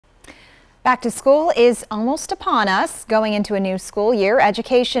Back to school is almost upon us. Going into a new school year,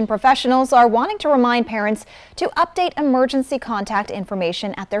 education professionals are wanting to remind parents to update emergency contact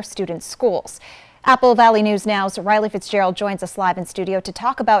information at their students' schools. Apple Valley News Now's Rylee Fitzgerald joins us live in studio to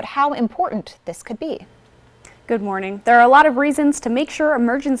talk about how important this could be. Good morning. There are a lot of reasons to make sure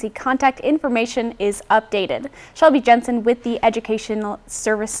emergency contact information is updated. Shelby Jensen with the Educational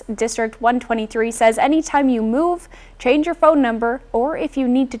Service District 123 says anytime you move, change your phone number, or if you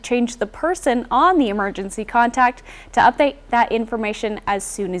need to change the person on the emergency contact, to update that information as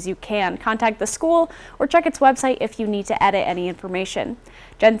soon as you can. Contact the school or check its website if you need to edit any information.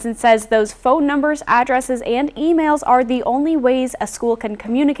 Jensen says those phone numbers, addresses, and emails are the only ways a school can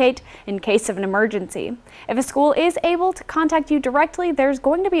communicate in case of an emergency. If a school is able to contact you directly, there's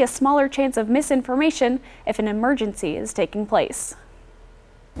going to be a smaller chance of misinformation if an emergency is taking place.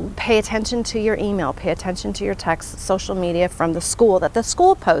 Pay attention to your email, pay attention to your text, social media from the school that the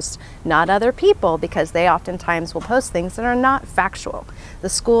school posts, not other people, because they oftentimes will post things that are not factual. The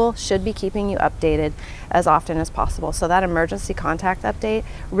school should be keeping you updated as often as possible. So that emergency contact update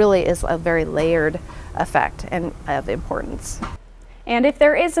really is a very layered effect and of importance. And if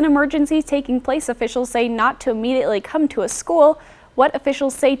there is an emergency taking place, officials say not to immediately come to a school. What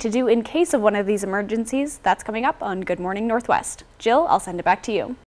officials say to do in case of one of these emergencies, that's coming up on Good Morning Northwest. Jill, I'll send it back to you.